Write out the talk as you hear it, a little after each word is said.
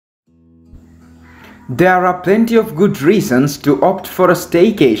There are plenty of good reasons to opt for a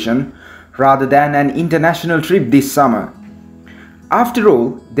staycation rather than an international trip this summer. After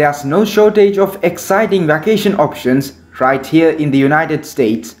all, there's no shortage of exciting vacation options right here in the United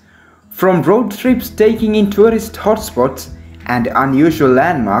States, from road trips taking in tourist hotspots and unusual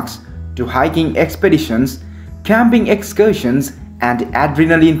landmarks to hiking expeditions, camping excursions, and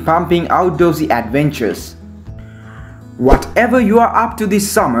adrenaline-pumping outdoorsy adventures. Whatever you are up to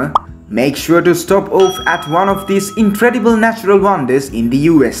this summer, make sure to stop off at one of these incredible natural wonders in the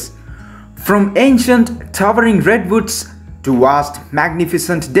US. From ancient, towering redwoods to vast,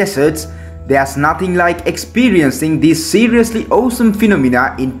 magnificent deserts, there's nothing like experiencing these seriously awesome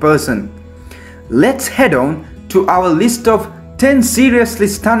phenomena in person. Let's head on to our list of 10 seriously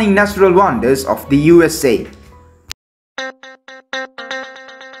stunning natural wonders of the USA.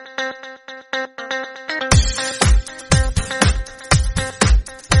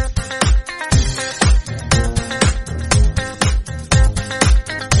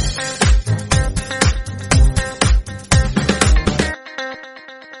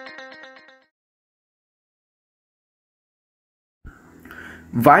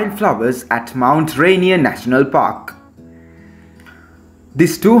 Wildflowers at Mount Rainier National Park.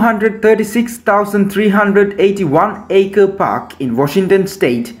 This 236,381-acre park in Washington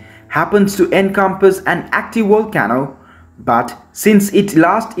state happens to encompass an active volcano, but since it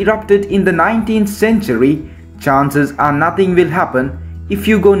last erupted in the 19th century, chances are nothing will happen if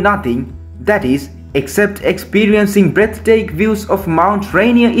you go nothing, that is, except experiencing breathtaking views of Mount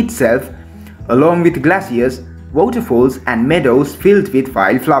Rainier itself, along with glaciers, waterfalls and meadows filled with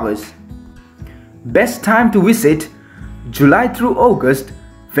wildflowers. Best time to visit: July through August,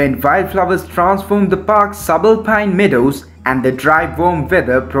 when wildflowers transform the park's subalpine meadows and the dry warm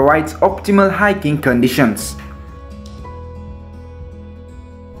weather provides optimal hiking conditions.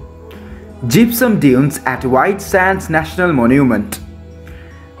 Gypsum dunes at White Sands National Monument.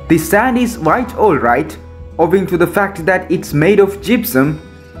 The sand is white alright, owing to the fact that it's made of gypsum,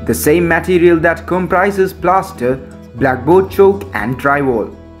 the same material that comprises plaster, blackboard chalk and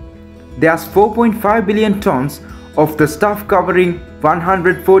drywall. There's 4.5 billion tons of the stuff covering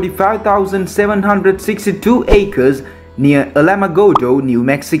 145,762 acres near Alamogordo, New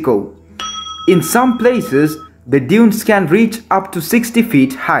Mexico. In some places, the dunes can reach up to 60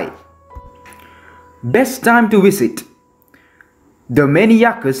 feet high. Best time to visit: the many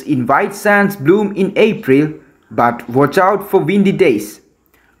yuccas in White Sands bloom in April, but watch out for windy days.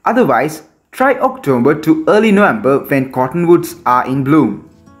 Otherwise, try October to early November when cottonwoods are in bloom.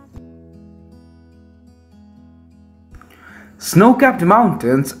 Snow-capped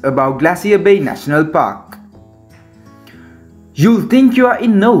mountains above Glacier Bay National Park. You'll think you are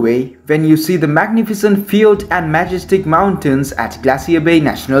in Norway when you see the magnificent fjord and majestic mountains at Glacier Bay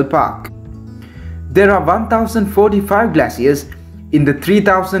National Park. There are 1,045 glaciers in the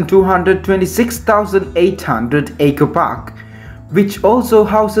 3,226,800 acre park, which also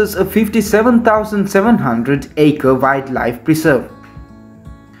houses a 57,700 acre wildlife preserve.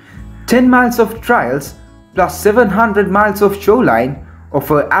 10 miles of trails plus 700 miles of shoreline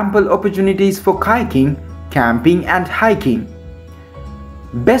offer ample opportunities for kayaking, camping and hiking.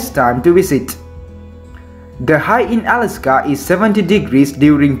 Best time to visit: the high in Alaska is 70 degrees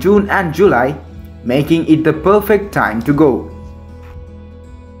during June and July, making it the perfect time to go.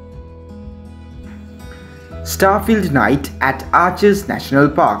 Starfield Night at Arches National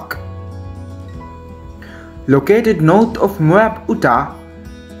Park. Located north of Moab, Utah,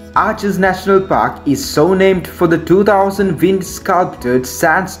 Arches National Park is so named for the 2,000 wind-sculpted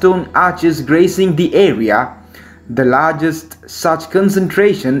sandstone arches gracing the area, the largest such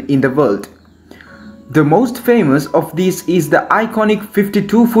concentration in the world. The most famous of these is the iconic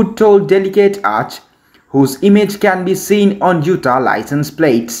 52-foot-tall Delegate Arch, whose image can be seen on Utah license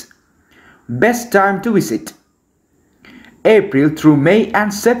plates. Best time to visit: April through May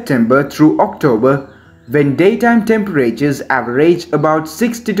and September through October, when daytime temperatures average about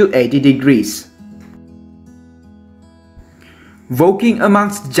 60 to 80 degrees. Walking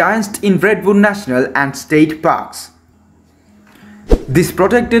amongst giants in Redwood National and State Parks. This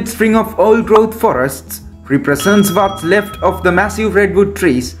protected string of old-growth forests represents what's left of the massive redwood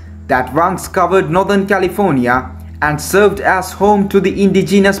trees that once covered Northern California and served as home to the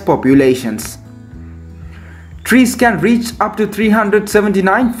indigenous populations. Trees can reach up to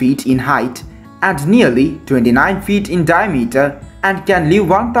 379 feet in height and nearly 29 feet in diameter and can live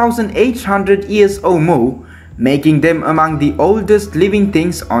 1,800 years or more, making them among the oldest living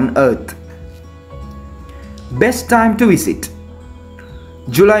things on Earth. Best time to visit: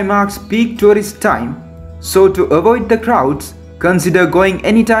 July marks peak tourist time, so to avoid the crowds, consider going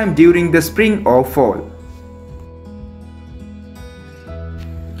anytime during the spring or fall.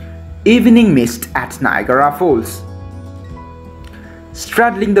 Evening mist at Niagara Falls.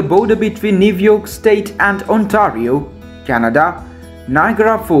 Straddling the border between New York State and Ontario, Canada,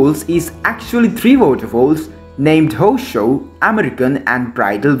 Niagara Falls is actually three waterfalls named Horseshoe, American and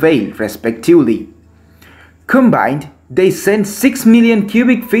Bridal Veil respectively. Combined, they send 6 million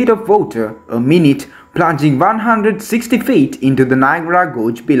cubic feet of water a minute, plunging 160 feet into the Niagara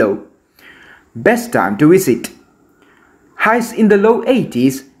Gorge below. Best time to visit. Highs in the low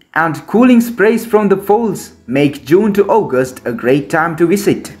 80s and cooling sprays from the falls make June to August a great time to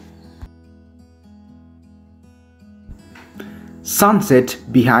visit. Sunset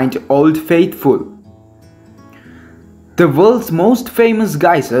behind Old Faithful. The world's most famous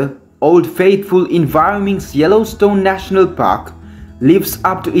geyser, Old Faithful in Wyoming's Yellowstone National Park, lives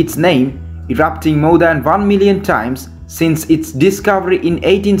up to its name, erupting more than 1 million times since its discovery in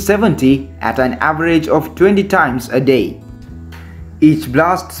 1870 at an average of 20 times a day. Each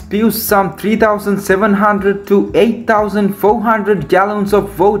blast spews some 3,700 to 8,400 gallons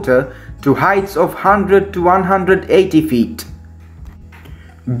of water to heights of 100 to 180 feet.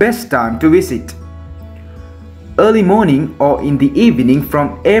 Best time to visit. Early morning or in the evening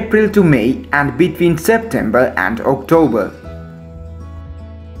from April to May and between September and October.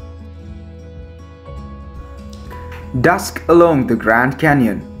 Dusk along the Grand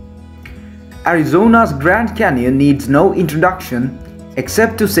Canyon. Arizona's Grand Canyon needs no introduction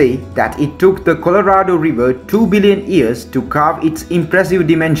except to say that it took the Colorado River 2 billion years to carve its impressive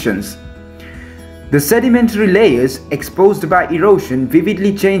dimensions. The sedimentary layers exposed by erosion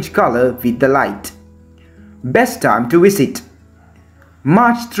vividly change color with the light. Best time to visit.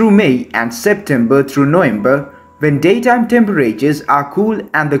 March through May and September through November, when daytime temperatures are cool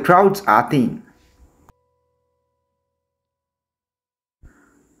and the crowds are thin.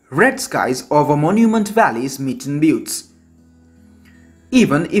 Red skies over Monument Valley's Mitten Buttes.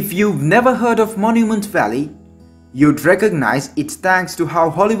 Even if you've never heard of Monument Valley, you'd recognize it thanks to how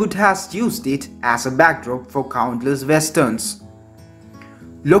Hollywood has used it as a backdrop for countless westerns.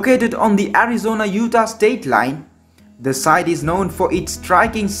 Located on the Arizona-Utah state line, the site is known for its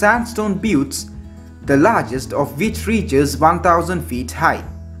striking sandstone buttes, the largest of which reaches 1,000 feet high.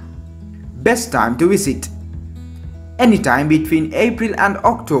 Best time to visit. Anytime between April and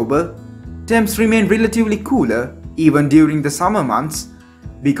October, temps remain relatively cooler even during the summer months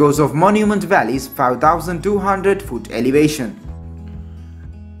because of Monument Valley's 5,200 foot elevation.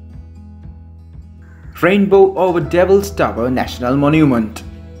 Rainbow over Devil's Tower National Monument.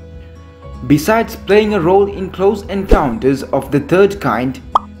 Besides playing a role in close encounters of the third kind,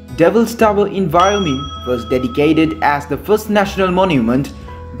 Devil's Tower in Wyoming was dedicated as the first national monument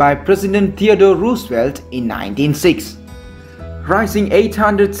by President Theodore Roosevelt in 1906. Rising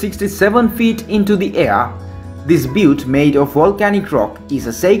 867 feet into the air, this butte made of volcanic rock is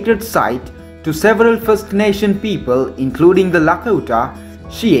a sacred site to several First Nation people including the Lakota,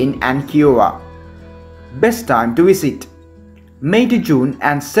 Cheyenne and Kiowa. Best time to visit. May to June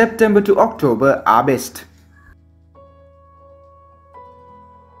and September to October are best.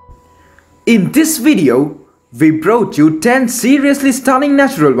 In this video, we brought you 10 seriously stunning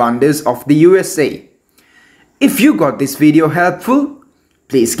natural wonders of the USA. If you got this video helpful,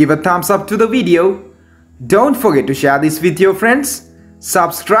 please give a thumbs up to the video. Don't forget to share this with your friends.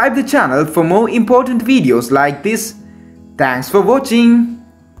 Subscribe the channel for more important videos like this. Thanks for watching.